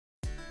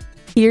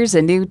Here's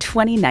a new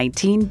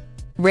 2019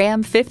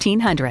 Ram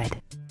 1500.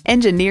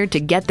 Engineered to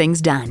get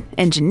things done,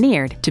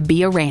 engineered to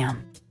be a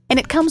Ram. And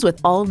it comes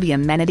with all the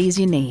amenities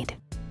you need.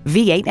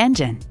 V8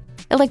 engine,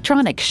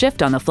 electronic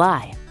shift on the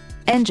fly,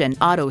 engine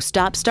auto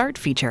stop-start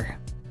feature,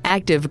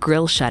 active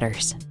grille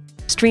shutters,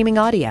 streaming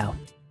audio,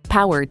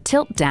 power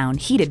tilt-down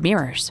heated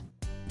mirrors,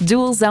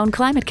 dual-zone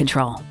climate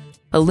control,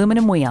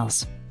 aluminum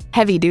wheels,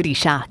 heavy-duty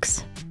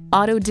shocks,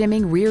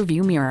 auto-dimming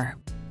rear-view mirror,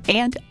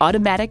 and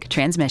automatic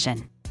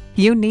transmission.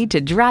 You need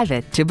to drive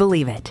it to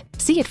believe it.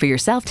 See it for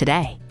yourself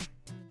today.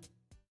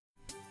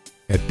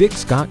 At Dick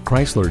Scott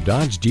Chrysler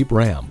Dodge Jeep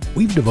Ram,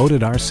 we've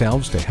devoted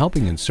ourselves to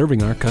helping and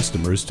serving our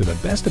customers to the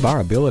best of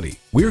our ability.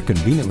 We're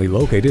conveniently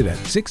located at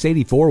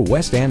 684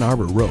 West Ann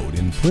Arbor Road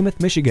in Plymouth,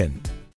 Michigan.